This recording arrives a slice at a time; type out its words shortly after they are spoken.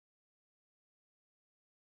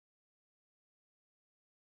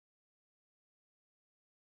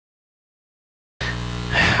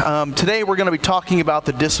Today we're going to be talking about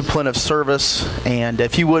the discipline of service, and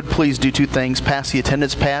if you would, please do two things. Pass the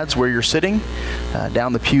attendance pads where you're sitting,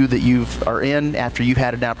 down the pew that you are in after you've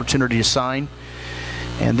had an opportunity to sign.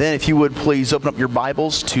 And then if you would, please open up your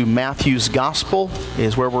Bibles to Matthew's Gospel,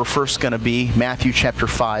 is where we're first going to be, Matthew chapter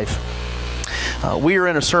 5. We are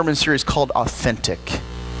in a sermon series called Authentic,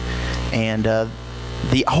 and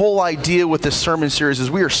the whole idea with this sermon series is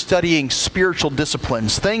we are studying spiritual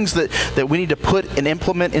disciplines, things that we need to put and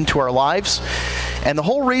implement into our lives. And the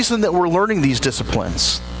whole reason that we're learning these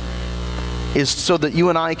disciplines is so that you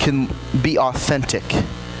and I can be authentic,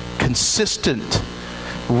 consistent,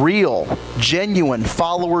 real, genuine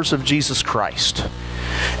followers of Jesus Christ.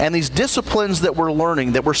 And these disciplines that we're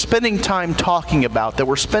learning, that we're spending time talking about, that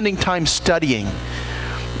we're spending time studying,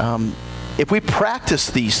 if we practice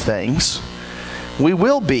these things, we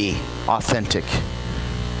will be authentic.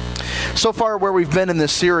 So far, where we've been in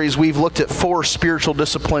this series, we've looked at 4 spiritual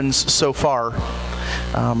disciplines so far.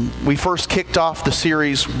 We first kicked off the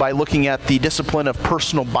series by looking at the discipline of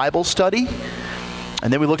personal Bible study.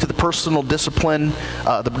 And then we looked at the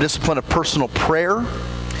discipline of personal prayer.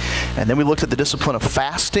 And then we looked at the discipline of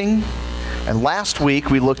fasting. And last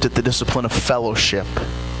week, we looked at the discipline of fellowship.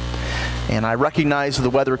 And I recognize the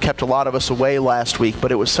weather kept a lot of us away last week,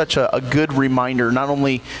 but it was such a good reminder, not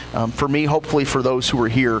only for me, hopefully for those who were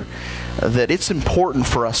here, that it's important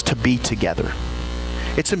for us to be together.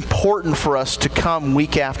 It's important for us to come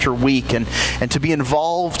week after week and to be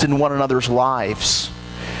involved in one another's lives.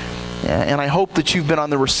 And I hope that you've been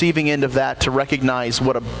on the receiving end of that to recognize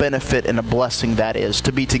what a benefit and a blessing that is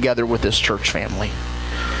to be together with this church family.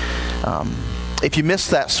 If you missed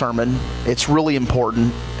that sermon, it's really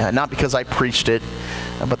important, not because I preached it,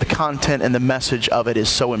 but the content and the message of it is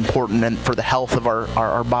so important and for the health of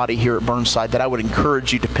our body here at Burnside that I would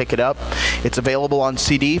encourage you to pick it up. It's available on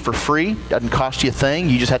CD for free. Doesn't cost you a thing.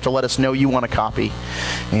 You just have to let us know you want a copy.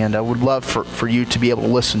 And I would love for you to be able to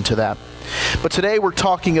listen to that. But today we're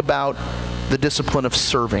talking about the discipline of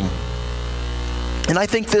serving. And I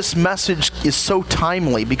think this message is so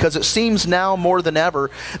timely because it seems now more than ever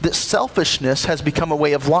that selfishness has become a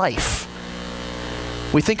way of life.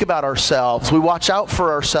 We think about ourselves. We watch out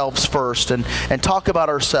for ourselves first and talk about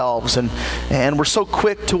ourselves. And we're so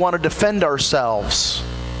quick to want to defend ourselves.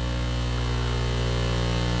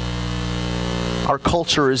 Our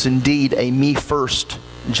culture is indeed a me-first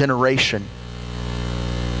generation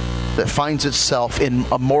that finds itself in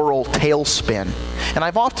a moral tailspin. And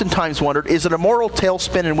I've oftentimes wondered, is it a moral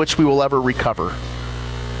tailspin in which we will ever recover?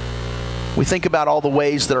 We think about all the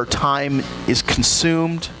ways that our time is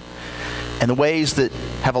consumed and the ways that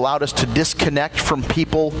have allowed us to disconnect from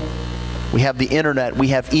people. We have the internet, we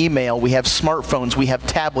have email, we have smartphones, we have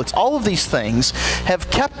tablets. All of these things have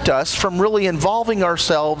kept us from really involving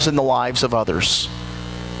ourselves in the lives of others.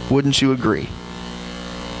 Wouldn't you agree?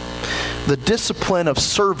 The discipline of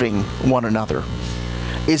serving one another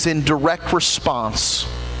is in direct response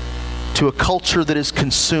to a culture that is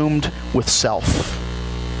consumed with self.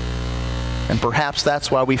 And perhaps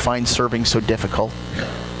that's why we find serving so difficult.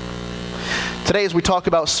 Today, as we talk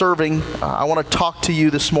about serving, I want to talk to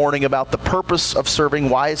you this morning about the purpose of serving.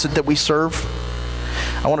 Why is it that we serve?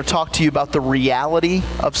 I want to talk to you about the reality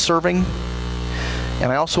of serving.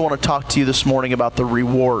 And I also want to talk to you this morning about the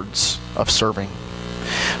rewards of serving.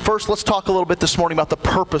 First, let's talk a little bit this morning about the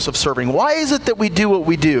purpose of serving. Why is it that we do what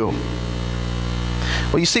we do?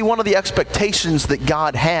 Well, you see, one of the expectations that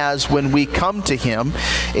God has when we come to Him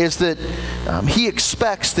is that He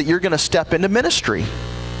expects that you're going to step into ministry,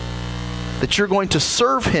 that you're going to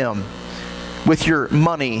serve Him with your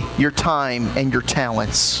money, your time, and your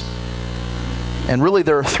talents. And really,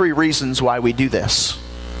 there are 3 reasons why we do this.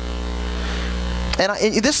 And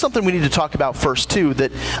this is something we need to talk about first, too,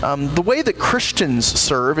 that the way that Christians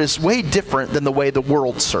serve is way different than the way the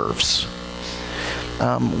world serves.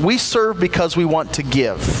 We serve because we want to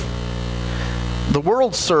give. The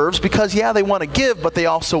world serves because, yeah, they want to give, but they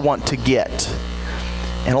also want to get.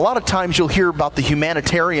 And a lot of times you'll hear about the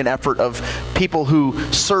humanitarian effort of people who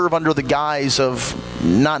serve under the guise of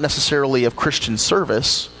not necessarily of Christian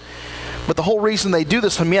service. But the whole reason they do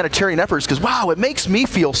this humanitarian effort is because, wow, it makes me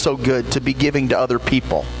feel so good to be giving to other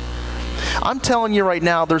people. I'm telling you right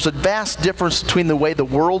now, there's a vast difference between the way the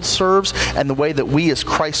world serves and the way that we as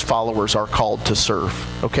Christ followers are called to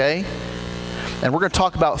serve, okay? And we're going to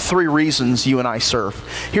talk about 3 reasons you and I serve.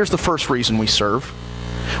 Here's the first reason we serve.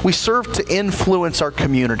 We serve to influence our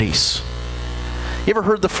communities. You ever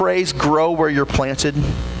heard the phrase, grow where you're planted?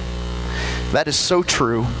 That is so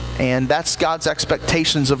true, and that's God's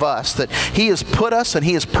expectations of us, that He has put us and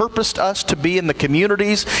He has purposed us to be in the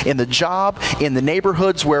communities, in the job, in the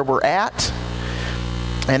neighborhoods where we're at.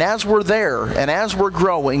 And as we're there, and as we're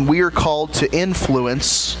growing, we are called to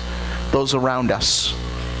influence those around us.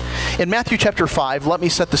 In Matthew chapter 5, let me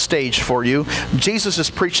set the stage for you. Jesus is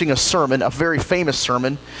preaching a sermon, a very famous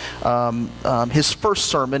sermon, his first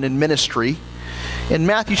sermon in ministry. In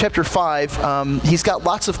Matthew chapter 5, he's got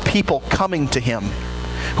lots of people coming to him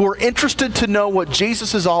who are interested to know what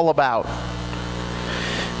Jesus is all about.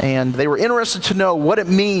 And they were interested to know what it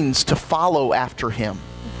means to follow after him.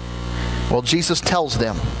 Well, Jesus tells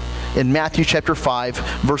them in Matthew chapter 5,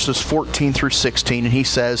 verses 14 through 16, and he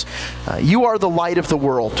says, "You are the light of the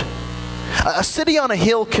world. A city on a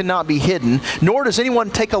hill cannot be hidden, nor does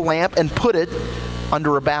anyone take a lamp and put it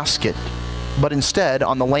under a basket, but instead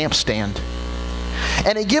on the lampstand.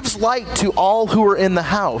 And it gives light to all who are in the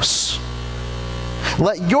house.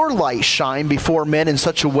 Let your light shine before men in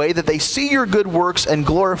such a way that they see your good works and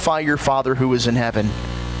glorify your Father who is in heaven."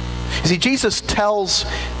 You see, Jesus tells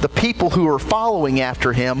the people who are following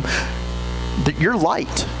after him that you're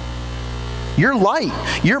light. You're light.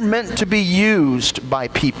 You're meant to be used by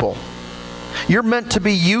people. You're meant to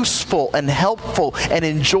be useful and helpful and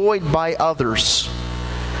enjoyed by others.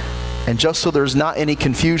 And just so there's not any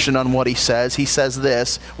confusion on what he says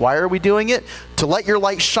this. Why are we doing it? To let your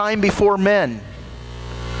light shine before men.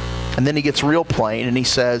 And then he gets real plain and he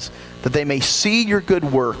says that they may see your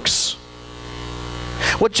good works.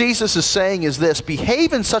 What Jesus is saying is this: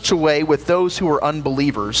 behave in such a way with those who are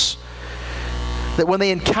unbelievers that when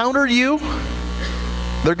they encounter you,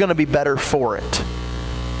 they're going to be better for it.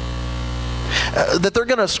 That they're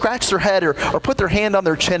going to scratch their head or put their hand on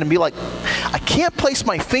their chin and be like, I can't place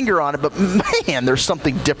my finger on it, but man, there's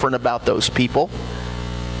something different about those people.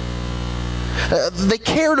 They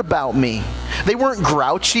cared about me. They weren't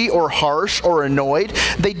grouchy or harsh or annoyed.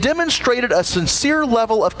 They demonstrated a sincere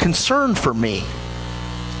level of concern for me.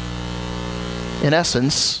 In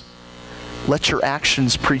essence, let your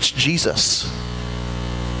actions preach Jesus.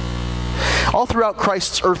 All throughout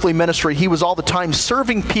Christ's earthly ministry, he was all the time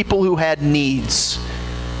serving people who had needs.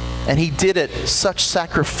 And he did it such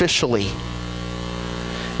sacrificially.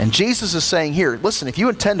 And Jesus is saying here, listen, if you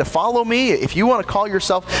intend to follow me, if you want to call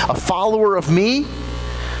yourself a follower of me,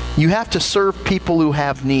 you have to serve people who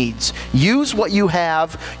have needs. Use what you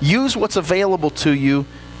have, use what's available to you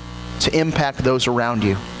to impact those around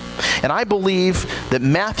you. And I believe that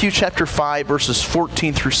Matthew chapter 5, verses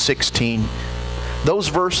 14 through 16, those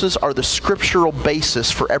verses are the scriptural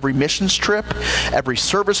basis for every missions trip, every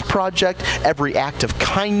service project, every act of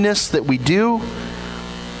kindness that we do.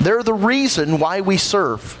 They're the reason why we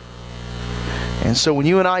serve. And so when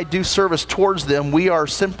you and I do service towards them, we are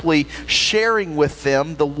simply sharing with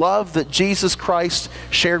them the love that Jesus Christ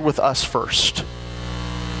shared with us first.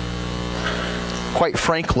 Quite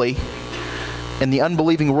frankly, in the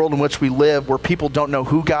unbelieving world in which we live, where people don't know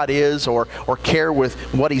who God is or care with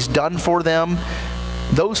what he's done for them,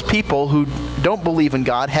 those people who don't believe in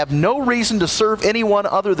God have no reason to serve anyone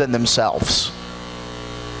other than themselves.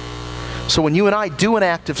 So when you and I do an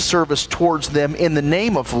act of service towards them in the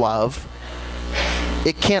name of love,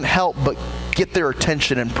 it can't help but get their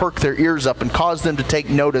attention and perk their ears up and cause them to take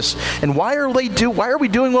notice. And why are we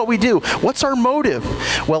doing what we do? What's our motive?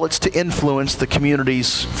 Well, it's to influence the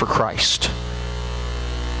communities for Christ.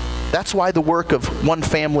 That's why the work of One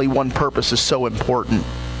Family, One Purpose is so important.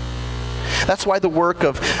 That's why the work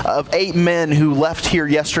of 8 men who left here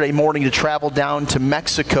yesterday morning to travel down to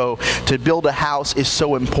Mexico to build a house is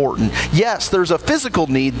so important. Yes, there's a physical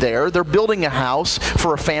need there. They're building a house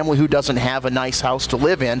for a family who doesn't have a nice house to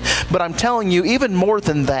live in. But I'm telling you, even more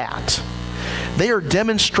than that, they are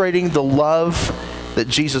demonstrating the love that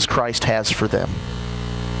Jesus Christ has for them.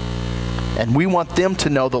 And we want them to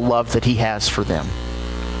know the love that he has for them.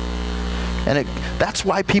 And that's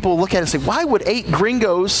why people look at it and say, why would 8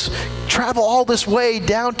 gringos travel all this way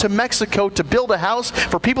down to Mexico to build a house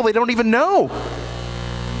for people they don't even know?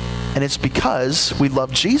 And it's because we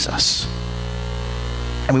love Jesus.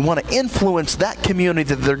 And we want to influence that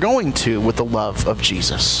community that they're going to with the love of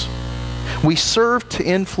Jesus. We serve to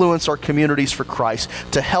influence our communities for Christ,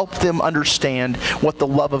 to help them understand what the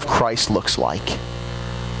love of Christ looks like.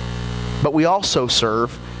 But we also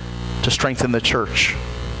serve to strengthen the church.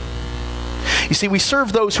 You see, we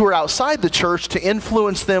serve those who are outside the church to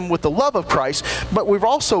influence them with the love of Christ, but we've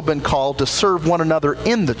also been called to serve one another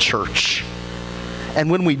in the church. And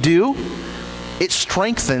when we do, it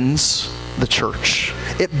strengthens the church.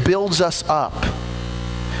 It builds us up.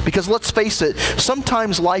 Because let's face it,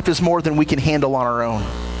 sometimes life is more than we can handle on our own.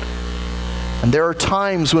 And there are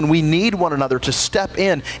times when we need one another to step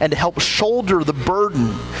in and to help shoulder the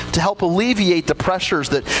burden, to help alleviate the pressures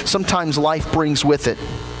that sometimes life brings with it.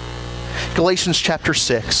 Galatians chapter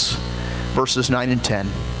 6, verses 9 and 10.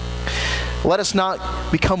 Let us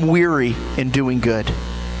not become weary in doing good,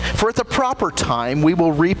 for at the proper time we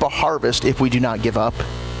will reap a harvest if we do not give up.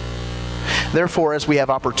 Therefore, as we have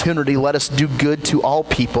opportunity, let us do good to all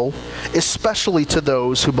people, especially to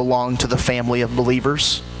those who belong to the family of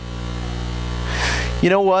believers. You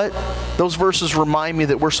know what? Those verses remind me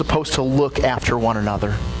that we're supposed to look after one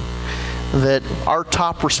another. That our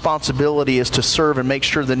top responsibility is to serve and make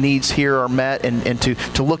sure the needs here are met, and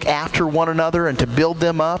to look after one another and to build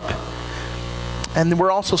them up. And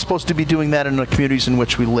we're also supposed to be doing that in the communities in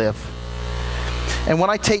which we live. And when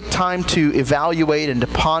I take time to evaluate and to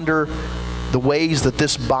ponder the ways that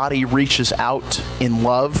this body reaches out in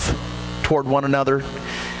love toward one another,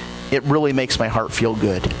 it really makes my heart feel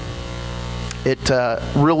good. It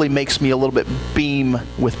really makes me a little bit beam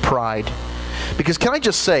with pride. Because can I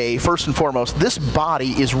just say, first and foremost, this body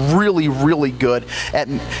is really, really good at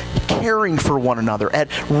caring for one another, at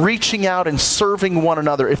reaching out and serving one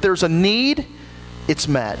another. If there's a need, it's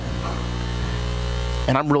met.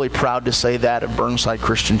 And I'm really proud to say that at Burnside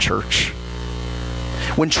Christian Church.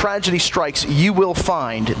 When tragedy strikes, you will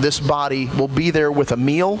find this body will be there with a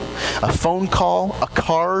meal, a phone call, a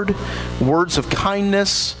card, words of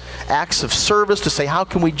kindness, acts of service to say, how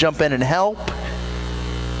can we jump in and help?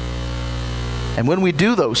 And when we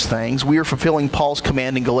do those things, we are fulfilling Paul's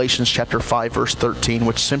command in Galatians chapter 5, verse 13,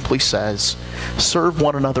 which simply says, serve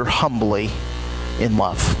one another humbly in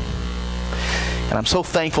love. And I'm so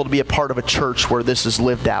thankful to be a part of a church where this is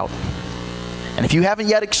lived out. And if you haven't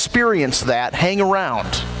yet experienced that, hang around.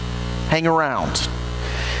 Hang around.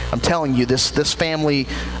 I'm telling you, this family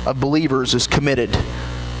of believers is committed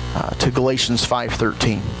to Galatians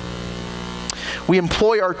 5:13. We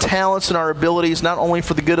employ our talents and our abilities not only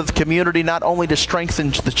for the good of the community, not only to strengthen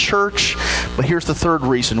the church, but here's the third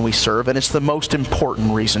reason we serve, and it's the most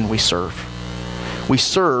important reason we serve. We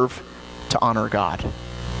serve to honor God.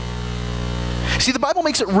 See, the Bible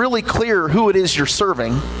makes it really clear who it is you're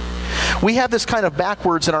serving. We have this kind of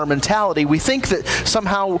backwards in our mentality. We think that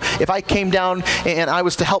somehow if I came down and I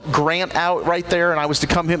was to help Grant out right there and I was to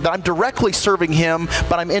come him, that I'm directly serving him,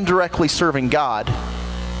 but I'm indirectly serving God.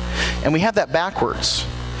 And we have that backwards.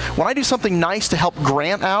 When I do something nice to help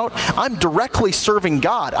Grant out, I'm directly serving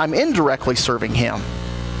God. I'm indirectly serving him.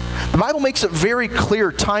 The Bible makes it very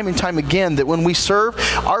clear time and time again that when we serve,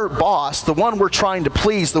 our boss, the one we're trying to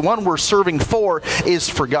please, the one we're serving for, is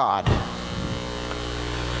for God.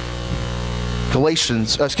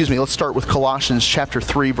 Let's start with Colossians chapter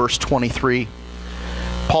 3, verse 23.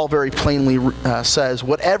 Paul very plainly says,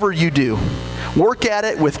 whatever you do, work at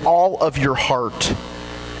it with all of your heart,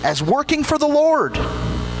 as working for the Lord,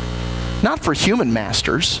 not for human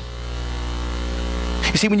masters.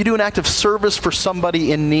 You see, when you do an act of service for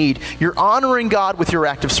somebody in need, you're honoring God with your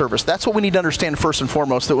act of service. That's what we need to understand first and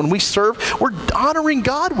foremost, that when we serve, we're honoring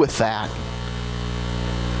God with that.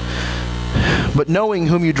 But knowing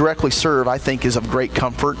whom you directly serve, I think, is of great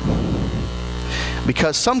comfort.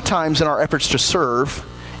 Because sometimes in our efforts to serve,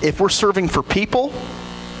 if we're serving for people,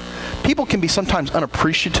 people can be sometimes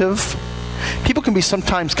unappreciative. People can be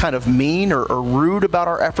sometimes kind of mean or rude about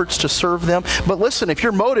our efforts to serve them. But listen, if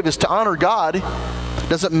your motive is to honor God,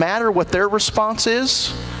 does it matter what their response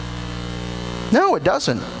is? No, it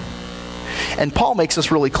doesn't. And Paul makes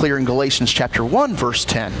this really clear in Galatians chapter 1, verse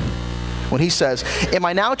 10, when he says, am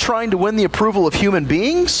I now trying to win the approval of human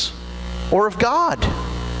beings or of God?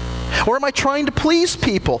 Or am I trying to please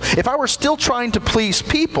people? If I were still trying to please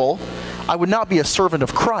people, I would not be a servant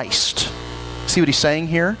of Christ. See what he's saying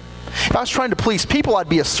here? If I was trying to please people, I'd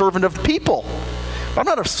be a servant of people. I'm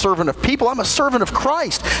not a servant of people, I'm a servant of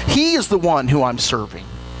Christ. He is the one who I'm serving.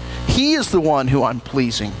 He is the one who I'm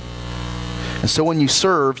pleasing. And so when you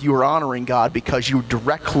serve, you are honoring God because you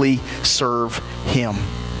directly serve Him.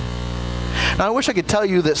 Now, I wish I could tell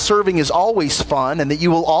you that serving is always fun and that you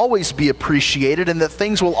will always be appreciated and that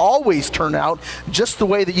things will always turn out just the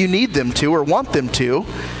way that you need them to or want them to.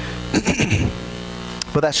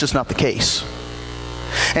 But that's just not the case.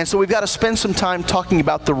 And so we've got to spend some time talking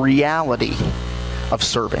about the reality of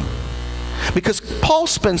serving. Because Paul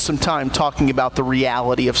spends some time talking about the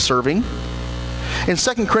reality of serving. In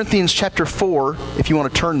 2 Corinthians chapter 4, if you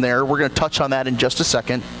want to turn there, we're going to touch on that in just a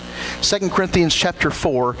second. 2 Corinthians chapter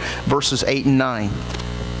 4, verses 8 and 9.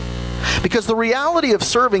 Because the reality of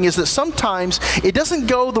serving is that sometimes it doesn't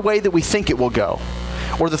go the way that we think it will go,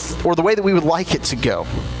 or the way that we would like it to go.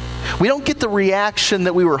 We don't get the reaction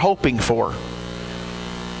that we were hoping for.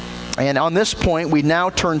 And on this point, we now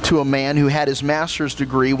turn to a man who had his master's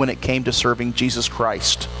degree when it came to serving Jesus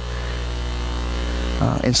Christ.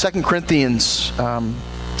 In 2 Corinthians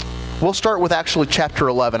We'll start with actually chapter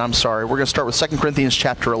 11. I'm sorry. We're going to start with 2 Corinthians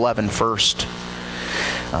chapter 11 first.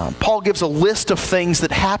 Paul gives a list of things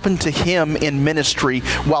that happened to him in ministry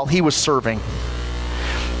while he was serving.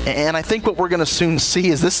 And I think what we're going to soon see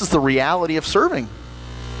is this is the reality of serving.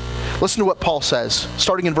 Listen to what Paul says,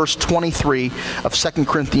 starting in verse 23 of 2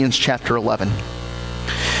 Corinthians chapter 11.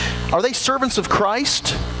 Are they servants of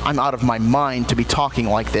Christ? I'm out of my mind to be talking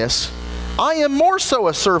like this. I am more so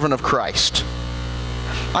a servant of Christ.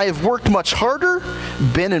 I have worked much harder,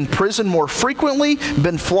 been in prison more frequently,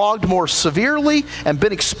 been flogged more severely, and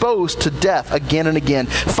been exposed to death again and again.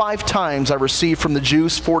 5 times I received from the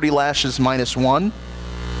Jews 40 lashes minus 1.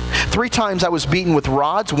 3 times I was beaten with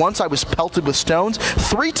rods. Once I was pelted with stones.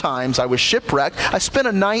 3 times I was shipwrecked. I spent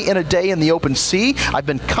a night and a day in the open sea. I've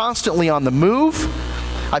been constantly on the move.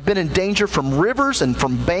 I've been in danger from rivers and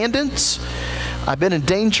from bandits. I've been in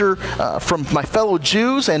danger from my fellow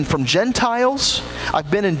Jews and from Gentiles. I've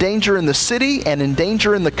been in danger in the city and in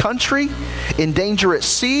danger in the country, in danger at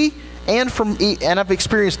sea, and I've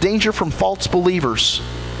experienced danger from false believers.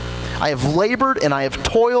 I have labored and I have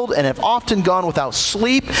toiled and have often gone without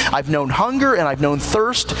sleep. I've known hunger and I've known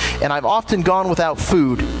thirst, and I've often gone without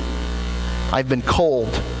food. I've been cold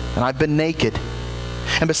and I've been naked.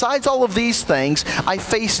 And besides all of these things, I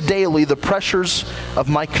face daily the pressures of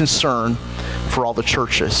my concern for all the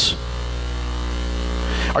churches.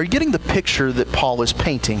 Are you getting the picture that Paul is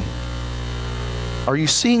painting? Are you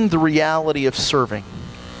seeing the reality of serving?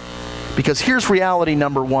 Because here's reality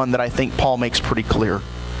number 1 that I think Paul makes pretty clear.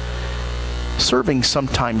 Serving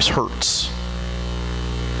sometimes hurts.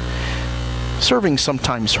 Serving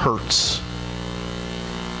sometimes hurts.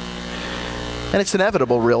 And it's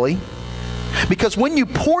inevitable, really. Because when you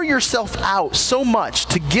pour yourself out so much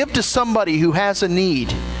to give to somebody who has a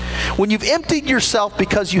need, when you've emptied yourself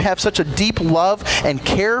because you have such a deep love and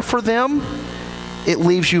care for them, it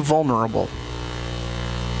leaves you vulnerable.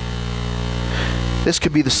 This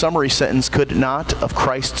could be the summary sentence, could it not, of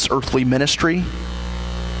Christ's earthly ministry?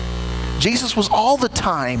 Jesus was all the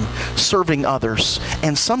time serving others,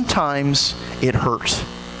 and sometimes it hurt.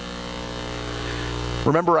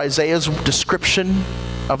 Remember Isaiah's description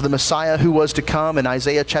of the Messiah who was to come in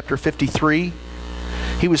Isaiah chapter 53?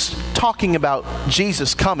 He was talking about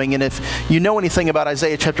Jesus coming, and if you know anything about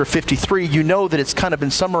Isaiah chapter 53, you know that it's kind of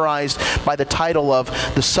been summarized by the title of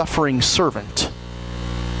the suffering servant.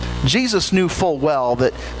 Jesus knew full well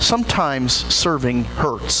that sometimes serving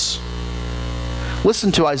hurts.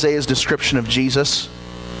 Listen to Isaiah's description of Jesus.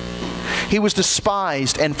 He was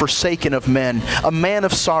despised and forsaken of men, a man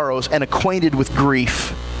of sorrows and acquainted with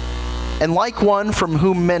grief. And like one from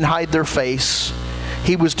whom men hide their face,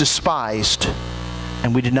 he was despised,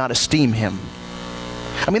 and we did not esteem him.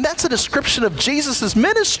 I mean, that's a description of Jesus'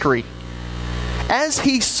 ministry. As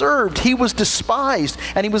he served, he was despised,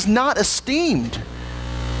 and he was not esteemed.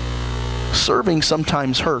 Serving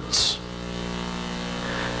sometimes hurts.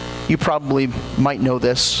 You probably might know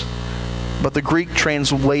this, but the Greek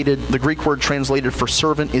word translated for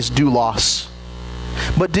servant is doulos.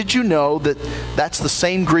 But did you know that that's the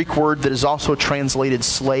same Greek word that is also translated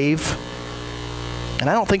slave? And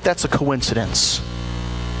I don't think that's a coincidence.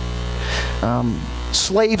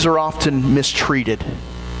 Slaves are often mistreated.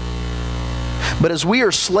 But as we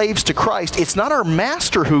are slaves to Christ, it's not our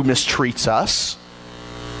master who mistreats us.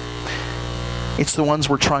 It's the ones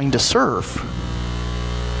we're trying to serve.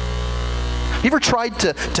 You ever tried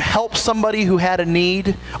to help somebody who had a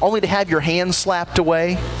need, only to have your hand slapped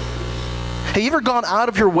away? Have you ever gone out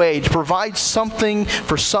of your way to provide something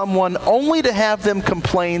for someone only to have them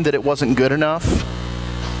complain that it wasn't good enough?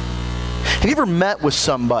 Have you ever met with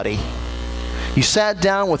somebody? You sat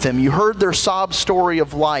down with them, you heard their sob story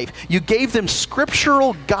of life, you gave them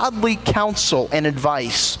scriptural, godly counsel and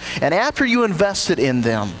advice, and after you invested in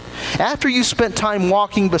them, after you spent time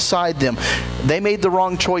walking beside them, they made the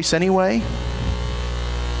wrong choice anyway?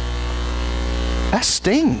 That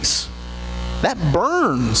stings. That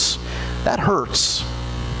burns. That hurts.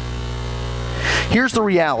 Here's the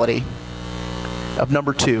reality of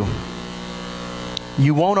number 2.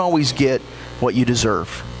 You won't always get what you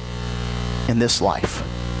deserve in this life.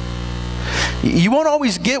 You won't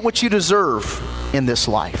always get what you deserve in this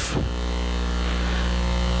life.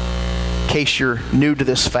 In case you're new to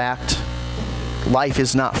this fact, life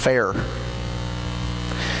is not fair.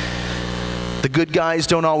 The good guys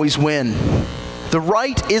don't always win. The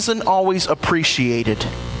right isn't always appreciated.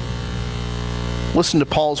 Listen to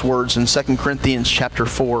Paul's words in 2 Corinthians chapter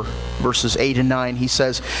 4, verses 8 and 9. He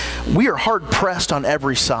says, "We are hard pressed on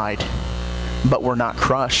every side, but we're not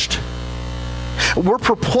crushed. We're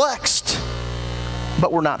perplexed,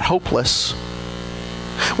 but we're not hopeless.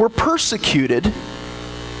 We're persecuted,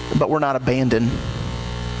 but we're not abandoned.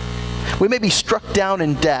 We may be struck down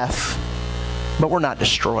in death, but we're not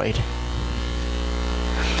destroyed.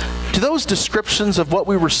 Do those descriptions of what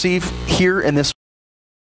we receive here in this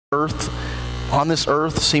earth, on this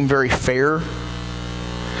earth, seem very fair?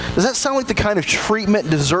 Does that sound like the kind of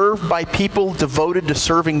treatment deserved by people devoted to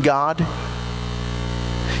serving God?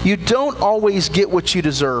 You don't always get what you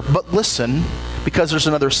deserve, but listen, because there's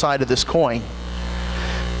another side of this coin.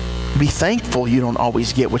 Be thankful you don't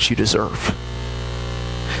always get what you deserve.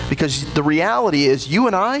 Because the reality is, you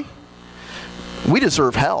and I, we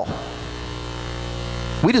deserve hell.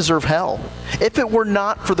 We deserve hell. If it were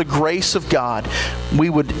not for the grace of God, we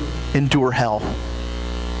would endure hell.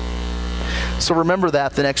 So remember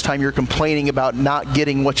that the next time you're complaining about not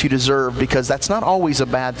getting what you deserve, because that's not always a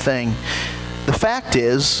bad thing. The fact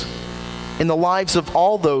is, in the lives of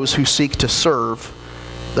all those who seek to serve,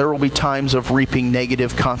 there will be times of reaping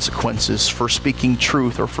negative consequences for speaking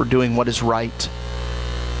truth or for doing what is right.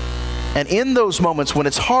 And in those moments when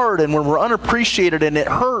it's hard and when we're unappreciated and it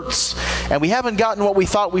hurts and we haven't gotten what we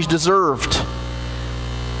thought we deserved,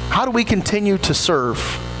 how do we continue to serve?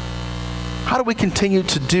 How do we continue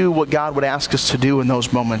to do what God would ask us to do in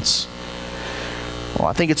those moments? Well,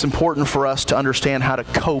 I think it's important for us to understand how to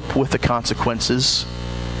cope with the consequences,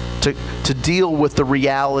 to deal with the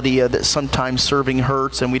reality that sometimes serving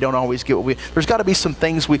hurts and we don't always get what we... There's got to be some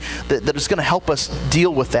things that is going to help us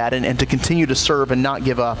deal with that and to continue to serve and not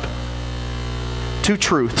give up. Two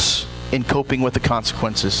truths in coping with the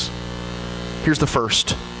consequences. Here's the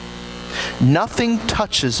first. Nothing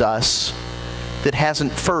touches us that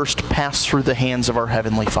hasn't first passed through the hands of our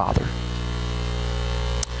Heavenly Father.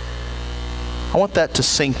 I want that to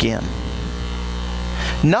sink in.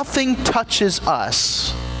 Nothing touches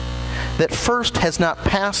us that first has not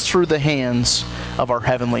passed through the hands of our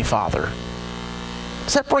Heavenly Father.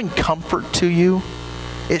 Does that bring comfort to you?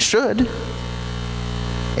 It should.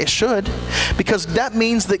 It should. Because that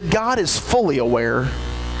means that God is fully aware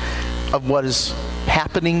of what is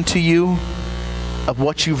happening to you, of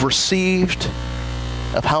what you've received,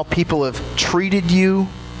 of how people have treated you.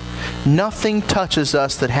 Nothing touches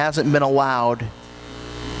us that hasn't been allowed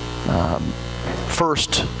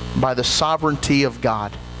first by the sovereignty of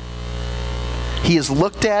God. He has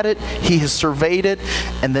looked at it, He has surveyed it,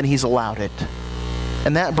 and then He's allowed it.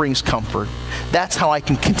 And that brings comfort. That's how I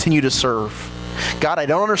can continue to serve. God, I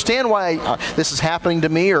don't understand why this is happening to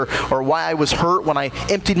me or why I was hurt when I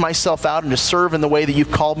emptied myself out and to serve in the way that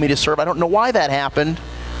you've called me to serve. I don't know why that happened.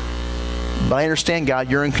 But I understand, God,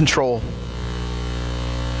 you're in control.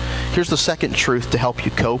 Here's the second truth to help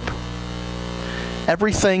you cope.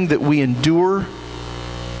 Everything that we endure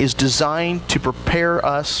is designed to prepare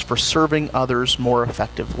us for serving others more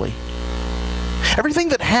effectively. Everything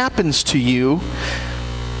that happens to you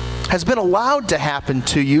has been allowed to happen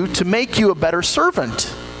to you to make you a better servant.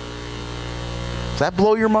 Does that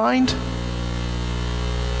blow your mind?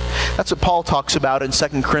 That's what Paul talks about in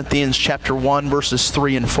 2 Corinthians chapter 1, verses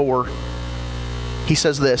 3 and 4. He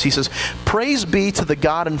says this, he says, "Praise be to the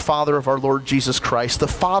God and Father of our Lord Jesus Christ, the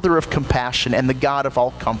Father of compassion and the God of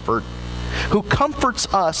all comfort, who comforts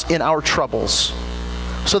us in our troubles,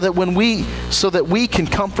 so that we can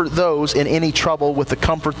comfort those in any trouble with the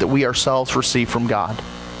comfort that we ourselves receive from God."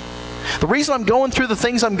 The reason I'm going through the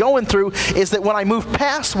things I'm going through is that when I move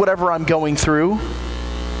past whatever I'm going through,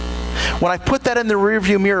 when I put that in the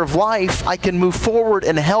rearview mirror of life, I can move forward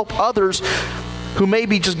and help others who may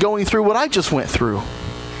be just going through what I just went through.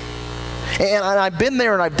 And I've been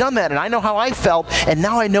there and I've done that and I know how I felt, and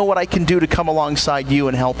now I know what I can do to come alongside you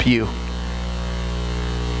and help you.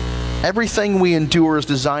 Everything we endure is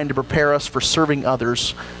designed to prepare us for serving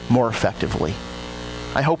others more effectively.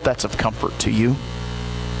 I hope that's of comfort to you.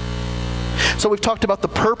 So we've talked about the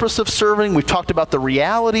purpose of serving. We've talked about the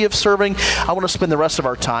reality of serving. I want to spend the rest of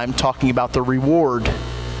our time talking about the reward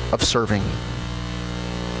of serving.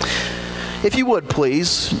 If you would,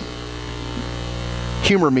 please,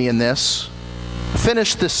 humor me in this.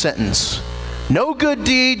 Finish this sentence. No good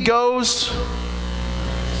deed goes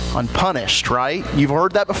unpunished, right? You've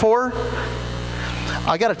heard that before?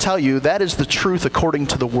 I got to tell you, that is the truth according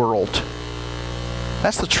to the world.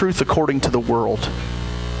 That's the truth according to the world.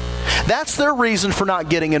 That's their reason for not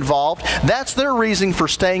getting involved. That's their reason for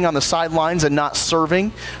staying on the sidelines and not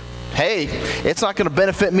serving. Hey, it's not going to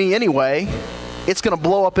benefit me anyway. It's going to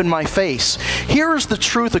blow up in my face. Here is the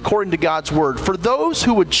truth according to God's Word. For those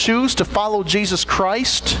who would choose to follow Jesus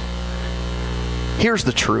Christ, here's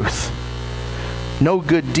the truth. No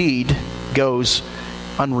good deed goes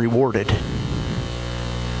unrewarded.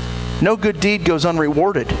 No good deed goes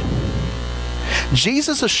unrewarded.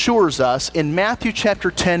 Jesus assures us in Matthew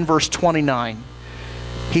chapter 10, verse 29,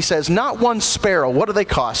 He says, not one sparrow, what do they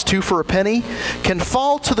cost? 2 for a penny? Can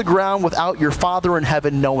fall to the ground without your Father in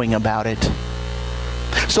heaven knowing about it.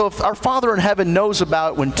 So if our Father in heaven knows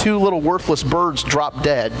about when 2 little worthless birds drop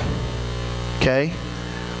dead, okay,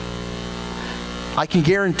 I can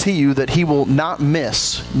guarantee you that he will not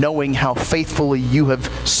miss knowing how faithfully you have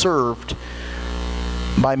served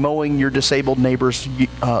by mowing your disabled neighbor's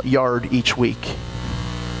yard each week.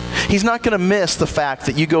 He's not going to miss the fact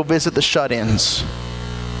that you go visit the shut-ins.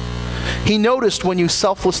 He noticed when you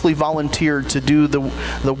selflessly volunteered to do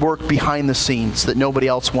the work behind the scenes that nobody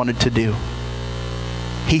else wanted to do.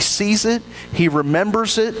 He sees it, he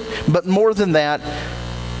remembers it, but more than that,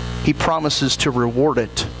 he promises to reward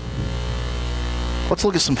it. Let's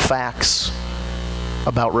look at some facts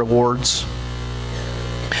about rewards.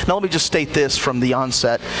 Now let me just state this from the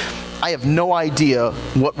onset. I have no idea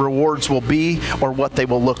what rewards will be or what they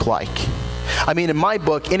will look like. I mean, in my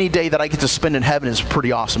book, any day that I get to spend in heaven is a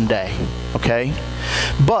pretty awesome day, okay?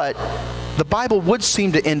 But the Bible would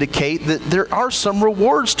seem to indicate that there are some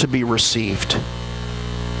rewards to be received.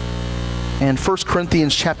 And 1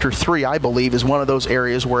 Corinthians chapter 3, I believe, is one of those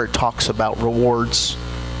areas where it talks about rewards.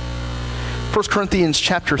 1 Corinthians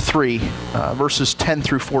chapter 3, verses 10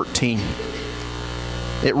 through 14.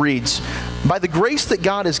 It reads, by the grace that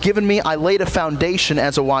God has given me, I laid a foundation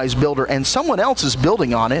as a wise builder, and someone else is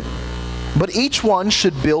building on it. But each one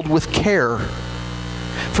should build with care.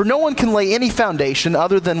 For no one can lay any foundation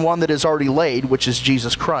other than one that is already laid, which is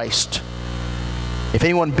Jesus Christ. If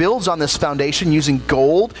anyone builds on this foundation using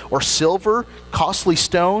gold or silver, costly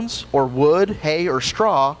stones, or wood, hay, or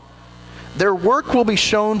straw, their work will be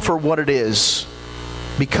shown for what it is,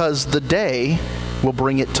 because the day will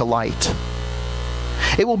bring it to light.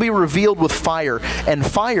 It will be revealed with fire, and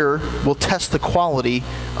fire will test the quality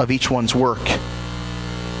of each one's work.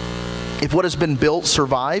 If what has been built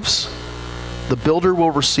survives, the builder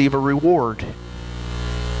will receive a reward.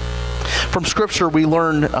 From Scripture, we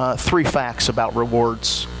learn 3 facts about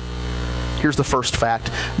rewards. Here's the first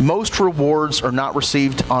fact. Most rewards are not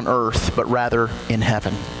received on earth, but rather in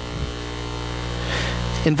heaven.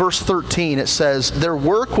 In verse 13, it says, their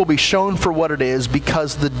work will be shown for what it is,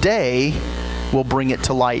 because the day will bring it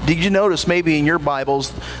to light. Did you notice maybe in your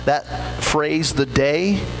Bibles that phrase, the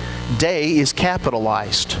day is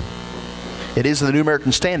capitalized? It is the New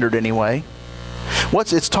American Standard anyway.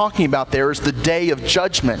 What it's talking about there is the day of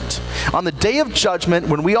judgment. On the day of judgment,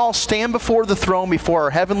 when we all stand before the throne, before our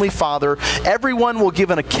Heavenly Father, everyone will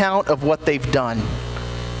give an account of what they've done.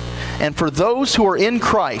 And for those who are in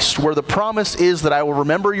Christ, where the promise is that I will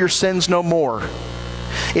remember your sins no more,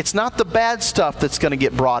 it's not the bad stuff that's going to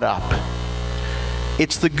get brought up.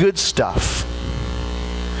 It's the good stuff.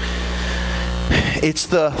 It's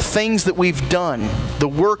the things that we've done, the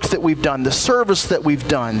work that we've done, the service that we've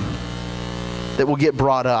done that will get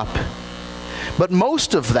brought up. But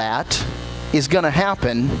most of that is going to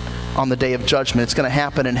happen on the day of judgment. It's going to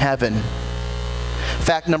happen in heaven.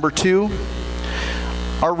 Fact number 2,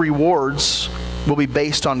 our rewards will be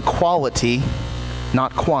based on quality,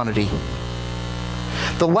 not quantity.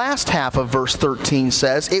 The last half of verse 13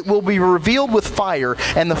 says, it will be revealed with fire,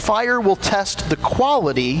 and the fire will test the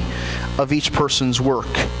quality of each person's work.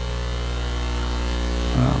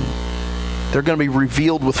 They're going to be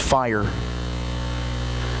revealed with fire.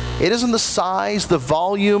 It isn't the size, the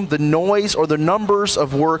volume, the noise, or the numbers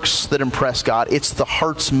of works that impress God. It's the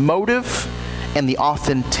heart's motive and the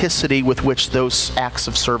authenticity with which those acts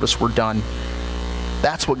of service were done.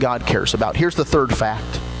 That's what God cares about. Here's the third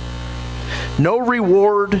fact. No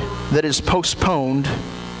reward that is postponed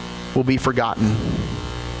will be forgotten.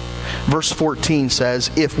 Verse 14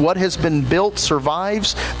 says, if what has been built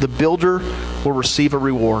survives, the builder will receive a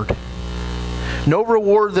reward. No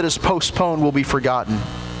reward that is postponed will be forgotten.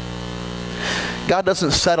 God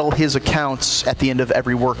doesn't settle his accounts at the end of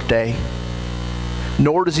every workday,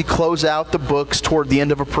 nor does he close out the books toward the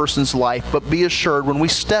end of a person's life. But be assured, when we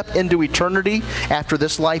step into eternity after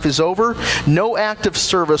this life is over, no act of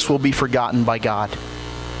service will be forgotten by God.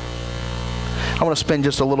 I want to spend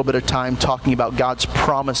just a little bit of time talking about God's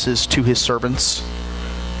promises to his servants.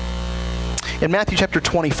 In Matthew chapter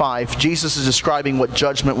 25, Jesus is describing what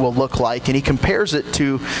judgment will look like, and he compares it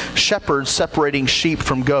to shepherds separating sheep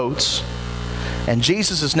from goats. And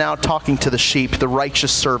Jesus is now talking to the sheep, the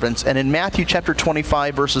righteous servants. And in Matthew chapter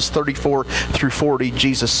 25, verses 34 through 40,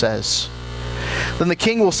 Jesus says, then the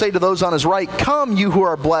king will say to those on his right, come, you who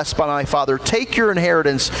are blessed by my Father, take your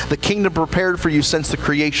inheritance, the kingdom prepared for you since the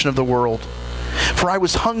creation of the world. For I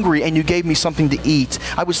was hungry, and you gave me something to eat.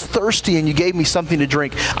 I was thirsty, and you gave me something to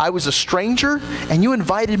drink. I was a stranger, and you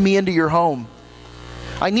invited me into your home.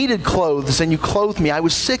 I needed clothes, and you clothed me. I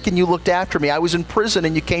was sick, and you looked after me. I was in prison,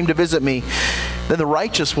 and you came to visit me. Then the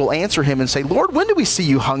righteous will answer him and say, Lord, when did we see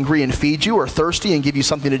you hungry and feed you, or thirsty and give you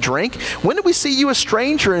something to drink? When did we see you a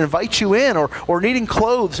stranger and invite you in, or needing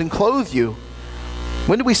clothes and clothe you?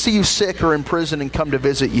 When did we see you sick or in prison and come to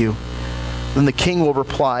visit you? Then the king will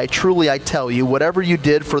reply, truly I tell you, whatever you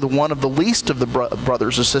did for the one of the least of the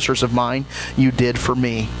brothers or sisters of mine, you did for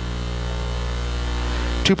me.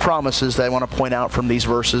 Two promises that I want to point out from these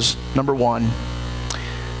verses. Number one,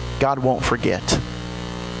 God won't forget.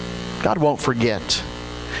 God won't forget.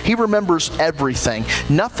 He remembers everything.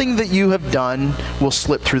 Nothing that you have done will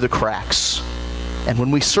slip through the cracks. And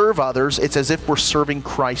when we serve others, it's as if we're serving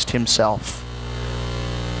Christ himself.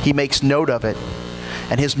 He makes note of it.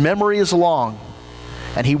 And his memory is long,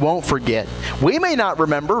 and he won't forget. We may not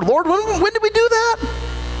remember. Lord, when did we do that?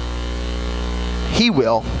 He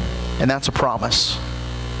will, and that's a promise.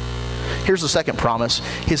 Here's the second promise.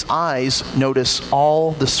 His eyes notice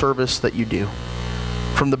all the service that you do.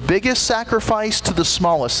 From the biggest sacrifice to the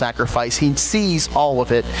smallest sacrifice, he sees all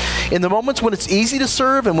of it. In the moments when it's easy to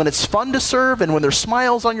serve and when it's fun to serve and when there's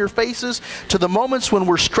smiles on your faces, to the moments when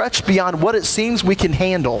we're stretched beyond what it seems we can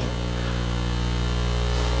handle.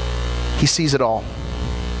 He sees it all.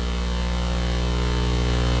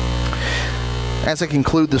 As I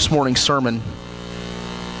conclude this morning's sermon,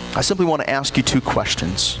 I simply want to ask you two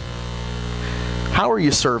questions. How are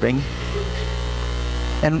you serving?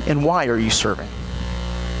 And why are you serving?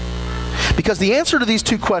 Because the answer to these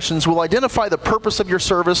two questions will identify the purpose of your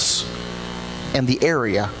service and the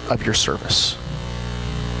area of your service.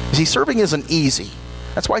 You see, serving isn't easy.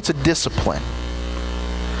 That's why it's a discipline.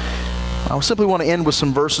 I simply want to end with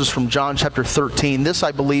some verses from John chapter 13. This,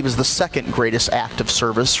 I believe, is the second greatest act of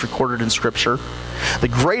service recorded in Scripture. The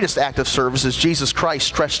greatest act of service is Jesus Christ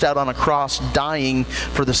stretched out on a cross, dying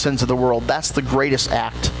for the sins of the world. That's the greatest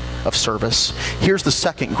act of service. Here's the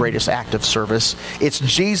second greatest act of service. It's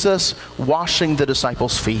Jesus washing the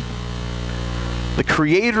disciples' feet. The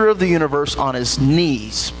creator of the universe on his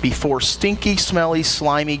knees before stinky, smelly,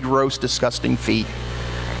 slimy, gross, disgusting feet.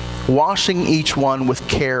 Washing each one with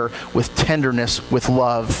care, with tenderness, with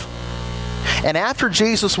love. And after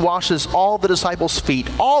Jesus washes all the disciples' feet,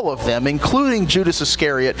 all of them, including Judas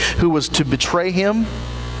Iscariot, who was to betray him,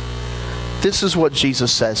 this is what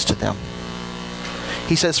Jesus says to them.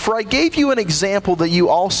 He says, "For I gave you an example that you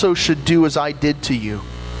also should do as I did to you.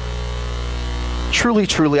 Truly,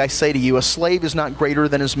 truly, I say to you, a slave is not greater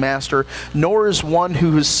than his master, nor is one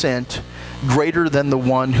who is sent greater than the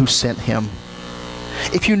one who sent him.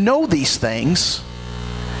 If you know these things,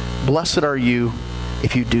 blessed are you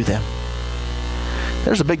if you do them."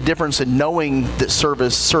 There's a big difference in knowing that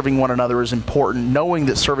serving one another is important, knowing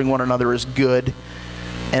that serving one another is good,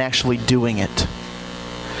 and actually doing it.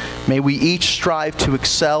 May we each strive to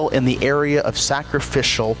excel in the area of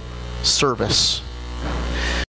sacrificial service.